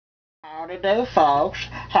Howdy do, folks.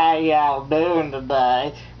 How y'all doing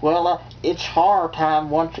today? Well, it's horror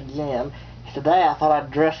time once again. Today I thought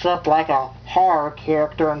I'd dress up like a horror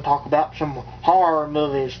character and talk about some horror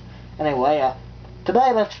movies. Anyway,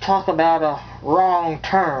 today let's talk about Wrong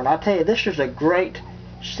Turn. I tell you, this is a great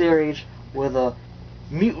series with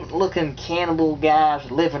mutant-looking cannibal guys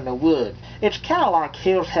that live in the woods. It's kind of like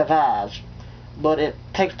Hills Have Eyes, but it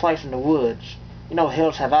takes place in the woods. You know,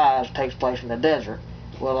 Hills Have Eyes takes place in the desert.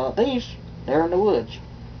 Well, they're in the woods.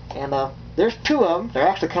 And there's two of them. They're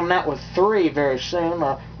actually coming out with three very soon.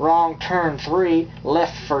 Wrong Turn 3,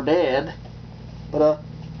 Left for Dead. But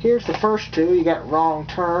here's the first two. You got Wrong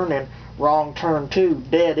Turn and Wrong Turn 2,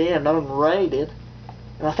 Dead End, unrated.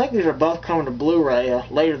 And I think these are both coming to Blu-ray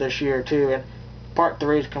later this year, too. And Part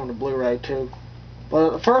 3 is coming to Blu-ray, too.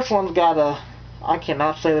 But the first one's got I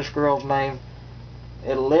cannot say this girl's name.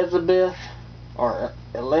 Elizabeth, or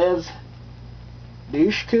Eliz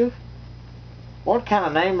Dushku? What kind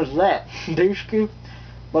of name is that? Dushku?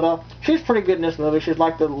 But she's pretty good in this movie. She's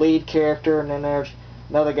like the lead character, and then there's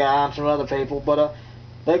another guy and some other people. But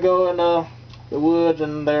they go in the woods,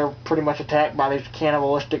 and they're pretty much attacked by these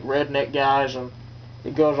cannibalistic redneck guys, and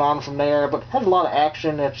it goes on from there. But it has a lot of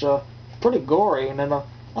action. It's pretty gory, and then I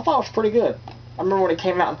thought it was pretty good. I remember when it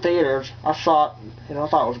came out in theaters, I saw it, I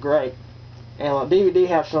thought it was great. And DVD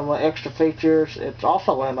has some extra features. It's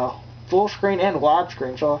also in full screen and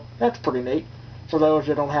widescreen, so that's pretty neat for those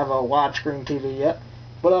that don't have a widescreen TV yet.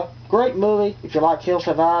 But a great movie. If you like Hills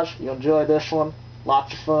Have Eyes, you'll enjoy this one.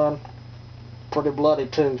 Lots of fun. Pretty bloody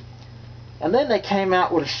too. And then they came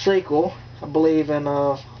out with a sequel, I believe in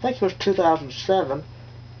I think it was 2007.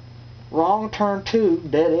 Wrong Turn 2,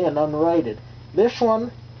 Dead End, unrated. This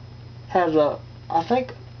one has I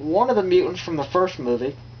think one of the mutants from the first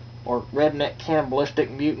movie, or redneck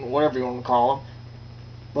cannibalistic mutant, whatever you want to call them.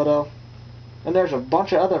 But and there's a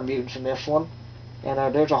bunch of other mutants in this one,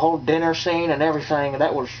 and there's a whole dinner scene and everything, and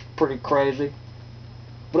that was pretty crazy.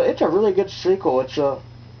 But it's a really good sequel. It's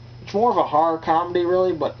more of a horror comedy,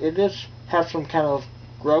 really, but it does have some kind of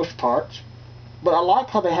gross parts. But I like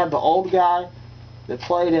how they had the old guy that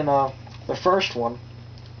played in the first one,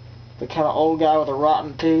 the kind of old guy with the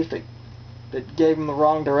rotten teeth that gave him the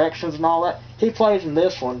wrong directions and all that. He plays in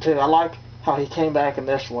this one too. I like how he came back in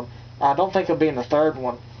this one. I don't think he'll be in the third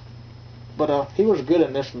one, but he was good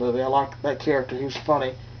in this movie. I like that character. He was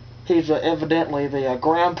funny. He's evidently the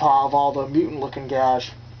grandpa of all the mutant-looking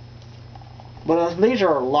guys. But these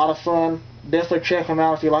are a lot of fun. Definitely check them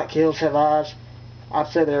out if you like Hills Have Eyes. I'd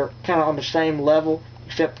say they're kind of on the same level,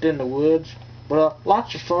 except in the woods. But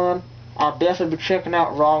lots of fun. I'll definitely be checking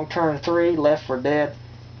out Wrong Turn 3, Left for Dead.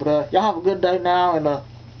 But y'all have a good day now, and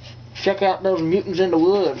check out those mutants in the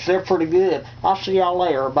woods. They're pretty good. I'll see y'all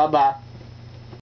later. Bye-bye.